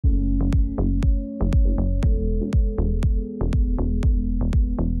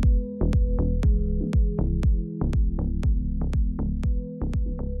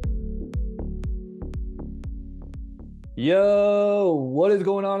Yo, what is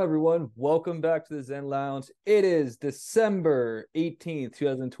going on, everyone? Welcome back to the Zen Lounge. It is December 18th,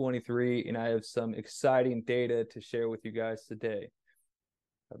 2023, and I have some exciting data to share with you guys today.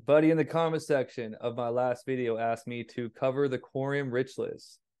 A buddy in the comment section of my last video asked me to cover the Coreum Rich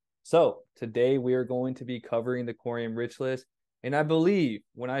List. So today we are going to be covering the Coreum Rich List, and I believe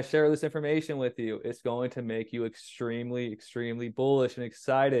when I share this information with you, it's going to make you extremely bullish and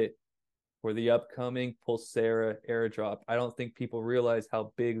excited for the upcoming Pulsera airdrop. I don't think people realize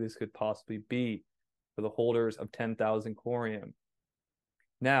how big this could possibly be for the holders of 10,000 Coreum.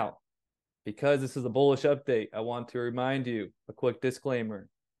 Now, because this is a bullish update, I want to remind you a quick disclaimer.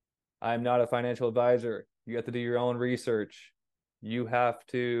 I am not a financial advisor. You have to do your own research. You have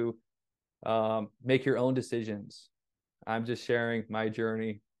to make your own decisions. I'm just sharing my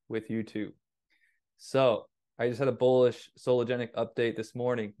journey with you too. So I just had a bullish sologenic update this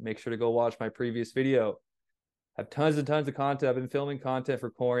morning. Make sure to go watch my previous video. I have tons and tons of content. I've been filming content for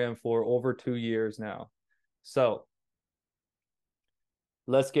Coreum for over 2 years now. So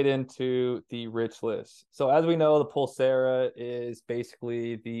let's get into the rich list. So as we know, the Pulsera is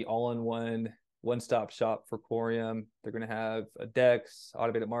basically the all-in-one one-stop shop for Coreum. They're going to have a DEX,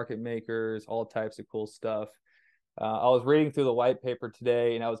 automated market makers, all types of cool stuff. I was reading through the white paper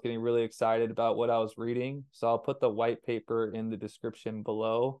today and I was getting really excited about what I was reading. So I'll put the white paper in the description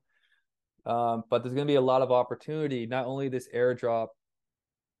below. But there's going to be a lot of opportunity, not only this airdrop,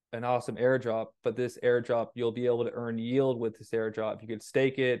 an awesome airdrop, but this airdrop, you'll be able to earn yield with this airdrop. You could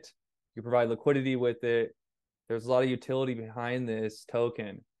stake it, you provide liquidity with it. There's a lot of utility behind this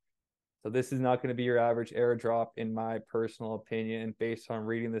token. So this is not going to be your average airdrop, in my personal opinion, based on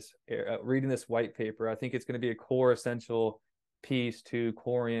reading this white paper. I think it's going to be a core essential piece to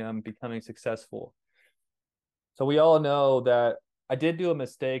Coreum becoming successful. So we all know that I did do a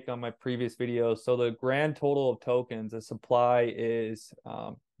mistake on my previous video. So the grand total of tokens, the supply is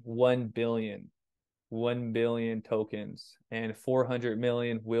 1 billion. 1 billion tokens, and 400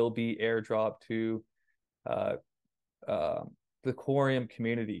 million will be airdropped to the Coreum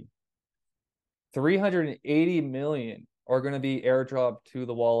community. 380 million are going to be airdropped to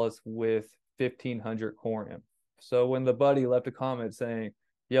the wallets with 1,500 Coreum. So when the buddy left a comment saying,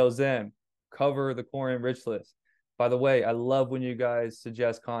 yo, Zen, cover the Coreum Rich List. By the way, I love when you guys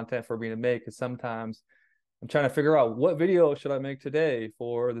suggest content for me to make, because sometimes I'm trying to figure out what video should I make today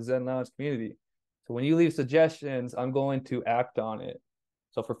for the Zen Lounge community. So when you leave suggestions, I'm going to act on it.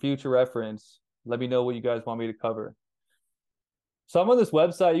 So for future reference, let me know what you guys want me to cover. So I'm on this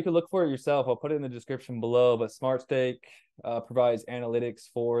website. You can look for it yourself. I'll put it in the description below. But SmartStake provides analytics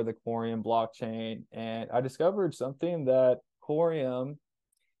for the Coreum blockchain. And I discovered something that Coreum,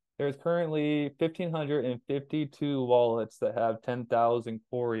 there's currently 1,552 wallets that have 10,000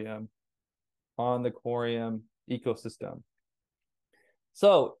 Coreum on the Coreum ecosystem.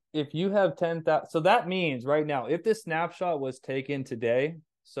 So if you have 10,000, so that means right now, if this snapshot was taken today,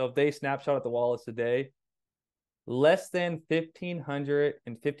 so if they snapshot at the wallets today, less than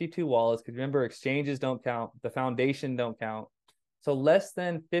 1,552 wallets, because remember, exchanges don't count, the foundation don't count. So less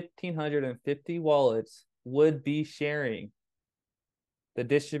than 1,550 wallets would be sharing the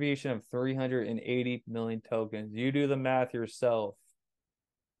distribution of 380 million tokens. You do the math yourself.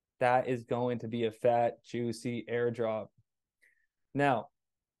 That is going to be a fat, juicy airdrop. Now,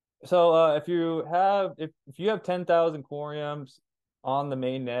 so if you have 10,000 Coreums on the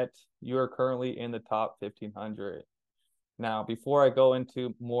main net, you are currently in the top 1,500. Now, before I go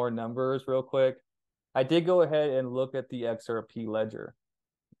into more numbers real quick, I did go ahead and look at the XRP ledger,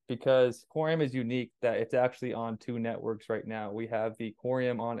 because Coreum is unique that it's actually on two networks right now. We have the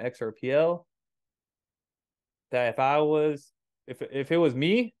Coreum on XRPL, that if it was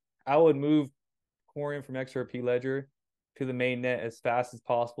me, I would move Coreum from XRP ledger to the main net as fast as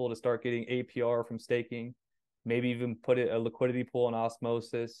possible to start getting APR from staking, maybe even put it a liquidity pool in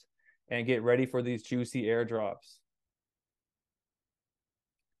osmosis, and get ready for these juicy airdrops.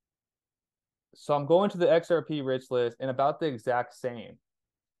 So I'm going to the XRP rich list and about the exact same.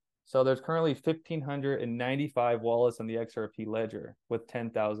 So there's currently 1,595 wallets on the XRP ledger with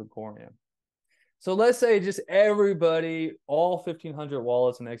 10,000 Coreum. So let's say just everybody, all 1,500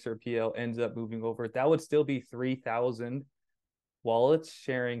 wallets in XRPL ends up moving over. That would still be 3,000 wallets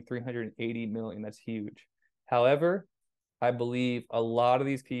sharing 380 million. That's huge. However, I believe a lot of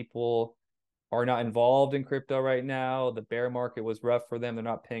these people are not involved in crypto right now. The bear market was rough for them. They're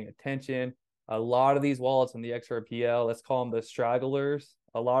not paying attention. A lot of these wallets on the XRPL, let's call them the stragglers.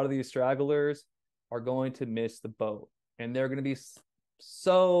 A lot of these stragglers are going to miss the boat, and they're going to be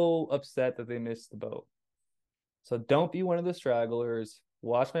so upset that they missed the boat. So don't be one of the stragglers.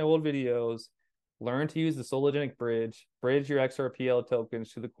 Watch my old videos. Learn to use the Sologenic bridge your XRPL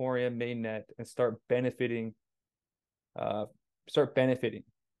tokens to the Coreum mainnet, and uh, start benefiting.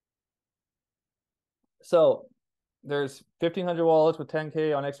 So there's 1,500 wallets with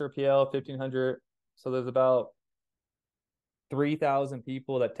 10K on XRPL, 1,500. So there's about 3,000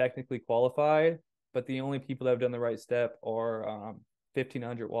 people that technically qualified, but the only people that have done the right step are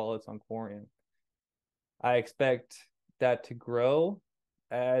 1,500 wallets on Coreum. I expect that to grow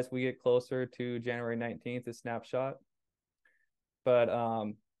as we get closer to January 19th, a snapshot. But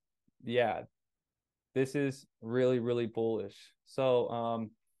yeah, this is really, really bullish. So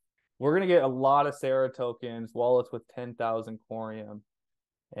we're going to get a lot of Sarah tokens, wallets with 10,000 Coreum.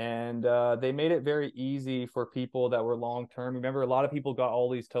 And they made it very easy for people that were long term. Remember, a lot of people got all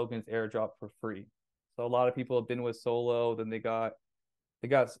these tokens airdropped for free. So a lot of people have been with Solo, then they held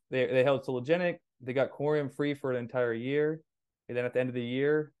Sologenic, they got Coreum free for an entire year. And then at the end of the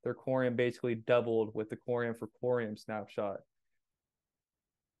year, their Coreum basically doubled with the Coreum for Coreum snapshot.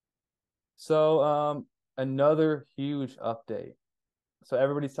 So another huge update. So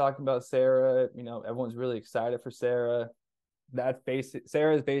everybody's talking about Sarah. You know, everyone's really excited for Sarah. That's basic.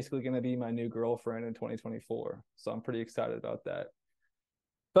 Sarah is basically going to be my new girlfriend in 2024. So I'm pretty excited about that.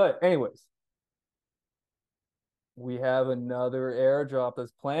 But anyways, we have another airdrop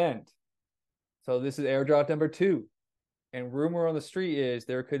that's planned. So this is airdrop number 2. And rumor on the street is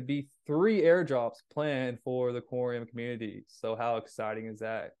there could be 3 airdrops planned for the Coreum community. So how exciting is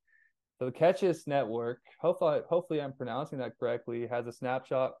that? So the Catches network, hopefully I'm pronouncing that correctly, has a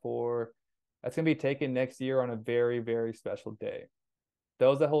snapshot that's going to be taken next year on a very, very special day.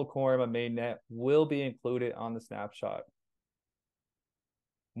 Those that hold Coreum on mainnet will be included on the snapshot.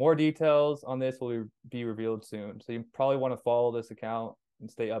 More details on this will be revealed soon. So you probably want to follow this account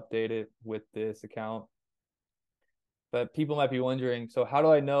and stay updated with this account. But people might be wondering, so how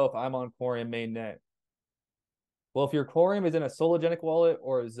do I know if I'm on Coreum mainnet? Well, if your Coreum is in a Sologenic wallet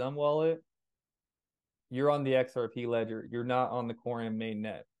or a Zum wallet, you're on the XRP ledger. You're not on the Coreum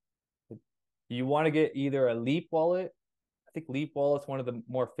mainnet. You want to get either a Leap wallet. I think Leap wallet's one of the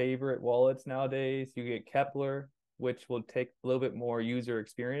more favorite wallets nowadays. You get Kepler, which will take a little bit more user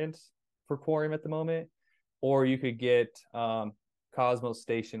experience for Coreum at the moment. Or you could get Cosmos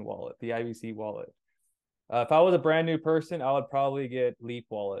Station wallet, the IBC wallet. If I was a brand new person, I would probably get Leap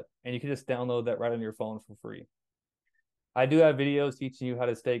wallet, and you can just download that right on your phone for free. I do have videos teaching you how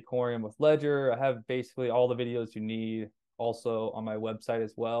to stake Coreum with Ledger. I have basically all the videos you need also on my website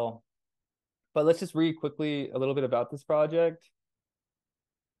as well. But let's just read quickly a little bit about this project.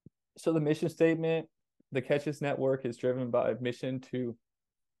 So the mission statement, the Catches Network is driven by a mission to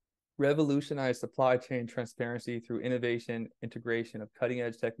revolutionize supply chain transparency through innovation, integration of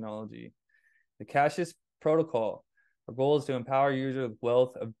cutting-edge technology. The Catches protocol, our goal is to empower users with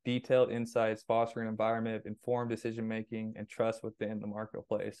wealth of detailed insights, fostering an environment of informed decision-making and trust within the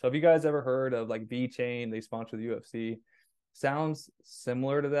marketplace. So have you guys ever heard of like VeChain? They sponsor the UFC. Sounds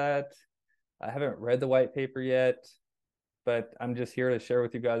similar to that. I haven't read the white paper yet, but I'm just here to share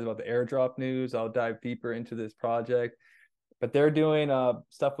with you guys about the airdrop news. I'll dive deeper into this project, but they're doing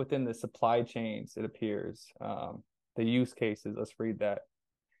stuff within the supply chains, it appears. The use cases, let's read that.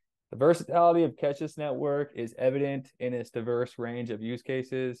 The versatility of Catches Network is evident in its diverse range of use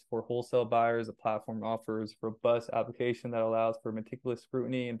cases. For wholesale buyers, the platform offers robust application that allows for meticulous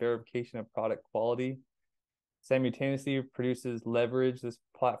scrutiny and verification of product quality. Simultaneously produces leverage. This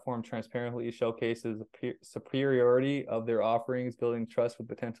platform transparently showcases the superiority of their offerings, building trust with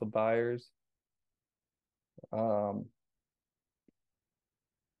potential buyers.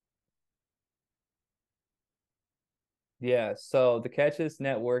 Yeah, so the Catches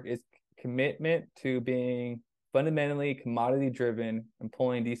Network is commitment to being fundamentally commodity driven,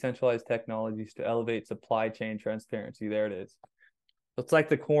 employing decentralized technologies to elevate supply chain transparency. There it is. So it's like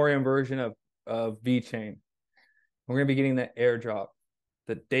the Coreum version of VeChain. We're going to be getting that airdrop.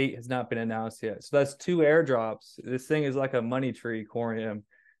 The date has not been announced yet. So that's 2 airdrops. This thing is like a money tree, Coreum.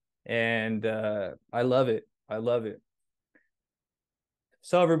 And I love it. I love it.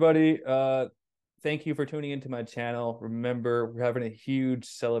 So everybody, thank you for tuning into my channel. Remember, we're having a huge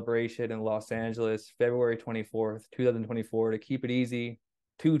celebration in Los Angeles, February 24th, 2024, to keep it easy,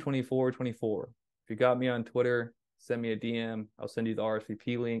 2/24/24. If you got me on Twitter, send me a DM. I'll send you the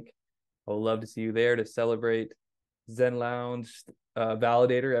RSVP link. I would love to see you there to celebrate Zen Lounge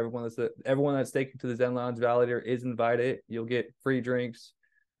validator. Everyone that's taken to the Zen Lounge validator is invited. You'll get free drinks.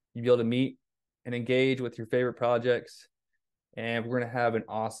 You'll be able to meet and engage with your favorite projects. And we're going to have an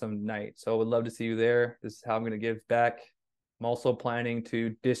awesome night. So I would love to see you there. This is how I'm going to give back. I'm also planning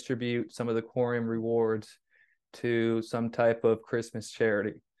to distribute some of the Coreum rewards to some type of Christmas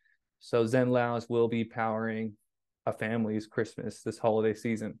charity. So Zen Lounge will be powering a family's Christmas this holiday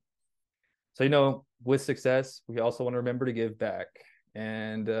season. So, with success, we also want to remember to give back.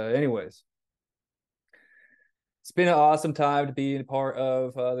 And anyways, it's been an awesome time to be a part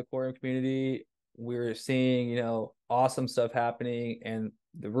of the Coreum community. We're seeing, awesome stuff happening. And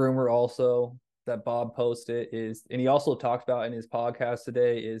the rumor also that Bob posted is, and he also talked about in his podcast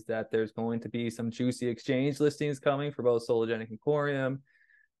today, is that there's going to be some juicy exchange listings coming for both Sologenic and Coreum.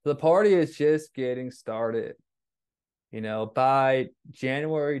 The party is just getting started. By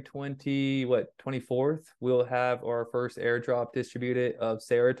January 24th, we'll have our first airdrop distributed of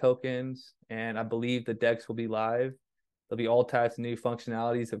Sarah tokens, and I believe the decks will be live. There'll be all types of new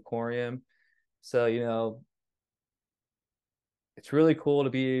functionalities of Coreum. So, it's really cool to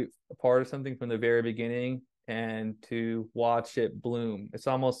be a part of something from the very beginning and to watch it bloom. It's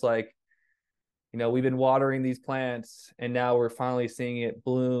almost like, we've been watering these plants and now we're finally seeing it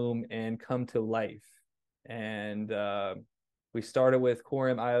bloom and come to life. And we started with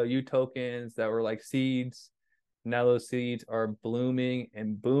Coreum IOU tokens that were like seeds. Now those seeds are blooming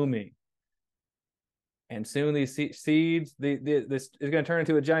and booming. And soon these seeds, this is going to turn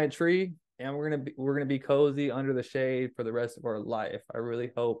into a giant tree, and we're gonna be cozy under the shade for the rest of our life. I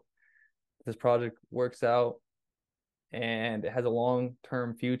really hope this project works out and it has a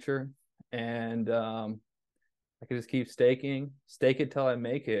long-term future. And I can just keep stake it till I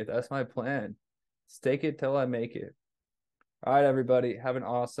make it. That's my plan. Stake it till I make it. All right, everybody, have an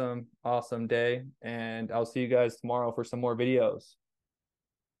awesome, awesome day, and I'll see you guys tomorrow for some more videos.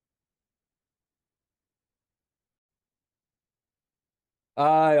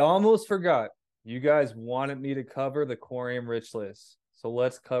 I almost forgot. You guys wanted me to cover the Coreum Rich List. So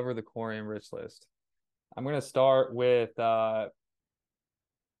let's cover the Coreum Rich List. I'm going to start with the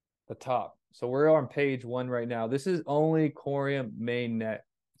top. So we're on page 1 right now. This is only Coreum mainnet.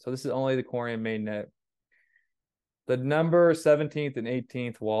 So this is only the Coreum mainnet. The number 17th and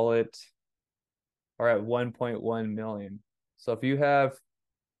 18th wallet are at 1.1 million. So if you have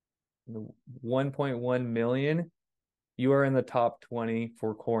 1.1 million, you are in the top 20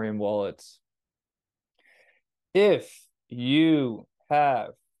 for Coreum wallets. If you have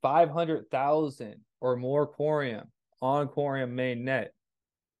 500,000 or more Coreum on Coreum mainnet,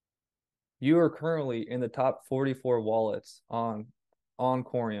 you are currently in the top 44 wallets on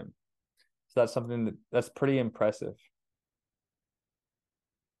Coreum. So that's something that's pretty impressive.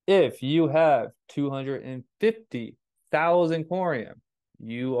 If you have 250,000 Coreum,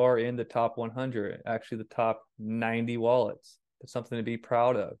 you are in the top 100, actually the top 90 wallets. That's something to be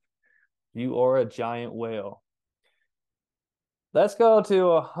proud of. You are a giant whale. Let's go to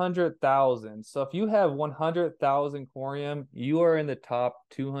 100,000. So if you have 100,000 Coreum, you are in the top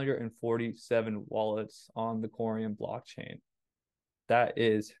 247 wallets on the Coreum blockchain. That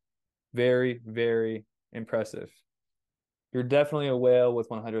is very, very impressive. You're definitely a whale with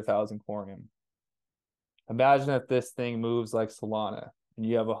 100,000 Coreum. Imagine if this thing moves like Solana and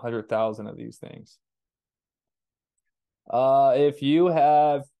you have 100,000 of these things. If you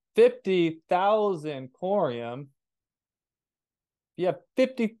have 50,000 Coreum, if you have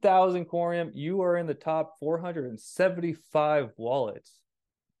 50,000 Coreum, you are in the top 475 wallets.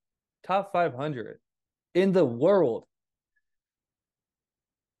 Top 500 in the world.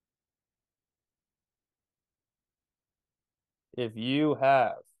 If you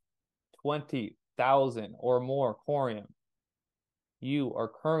have 20,000 or more Coreum, you are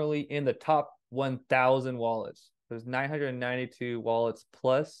currently in the top 1,000 wallets. There's 992 wallets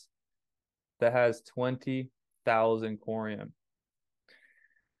plus that has 20,000 Coreum.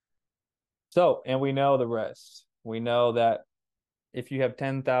 So, and we know the rest. We know that if you have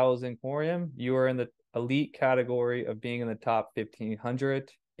 10,000 Coreum, you are in the elite category of being in the top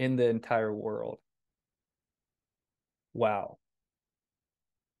 1,500 in the entire world. Wow.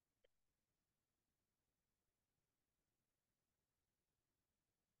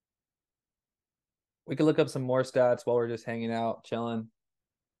 We can look up some more stats while we're just hanging out, chilling.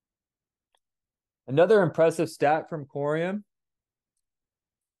 Another impressive stat from Coreum.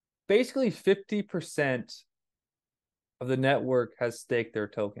 Basically, 50% of the network has staked their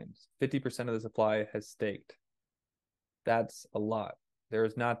tokens. 50% of the supply has staked. That's a lot. There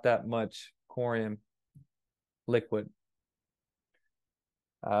is not that much Coreum liquid.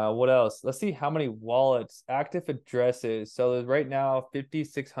 What else? Let's see how many wallets, active addresses. So there's right now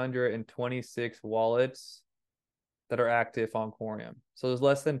 5,626 wallets that are active on Coreum. So there's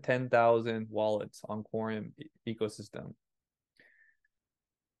less than 10,000 wallets on Coreum ecosystem.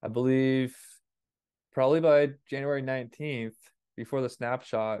 I believe probably by January 19th, before the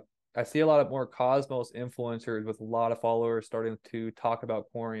snapshot, I see a lot of more Cosmos influencers with a lot of followers starting to talk about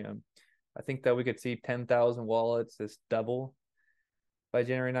Coreum. I think that we could see 10,000 wallets just double by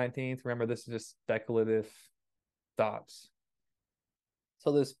January 19th. Remember, this is just speculative thoughts.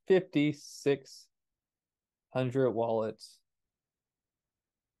 So there's 5,600 wallets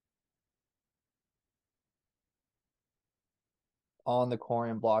on the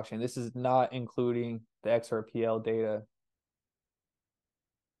Coreum blockchain. This is not including the XRPL data.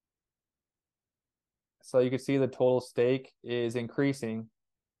 So you can see the total stake is increasing.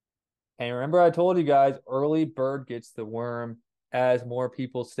 And remember, I told you guys, early bird gets the worm. As more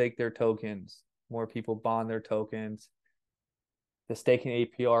people stake their tokens, more people bond their tokens, the staking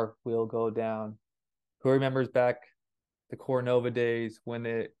APR will go down. Who remembers back the Core Nova days when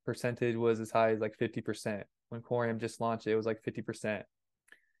the percentage was as high as like 50%? When Coreum just launched it was like 50%.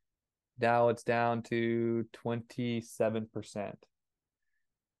 Now it's down to 27%.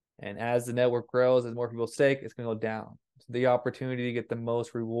 And as the network grows, as more people stake, it's going to go down. So the opportunity to get the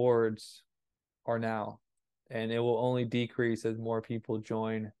most rewards are now. And it will only decrease as more people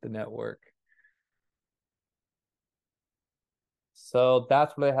join the network. So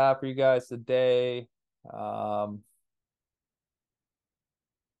that's what I have for you guys today. I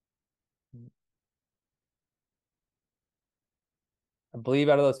believe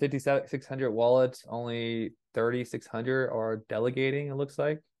out of those 5,600 wallets, only 3,600 are delegating, it looks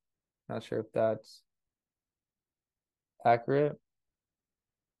like. Not sure if that's accurate.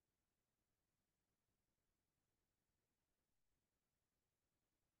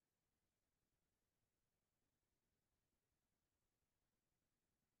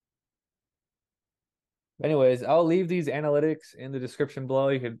 Anyways, I'll leave these analytics in the description below.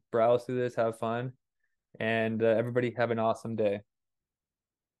 You could browse through this, have fun, and everybody have an awesome day.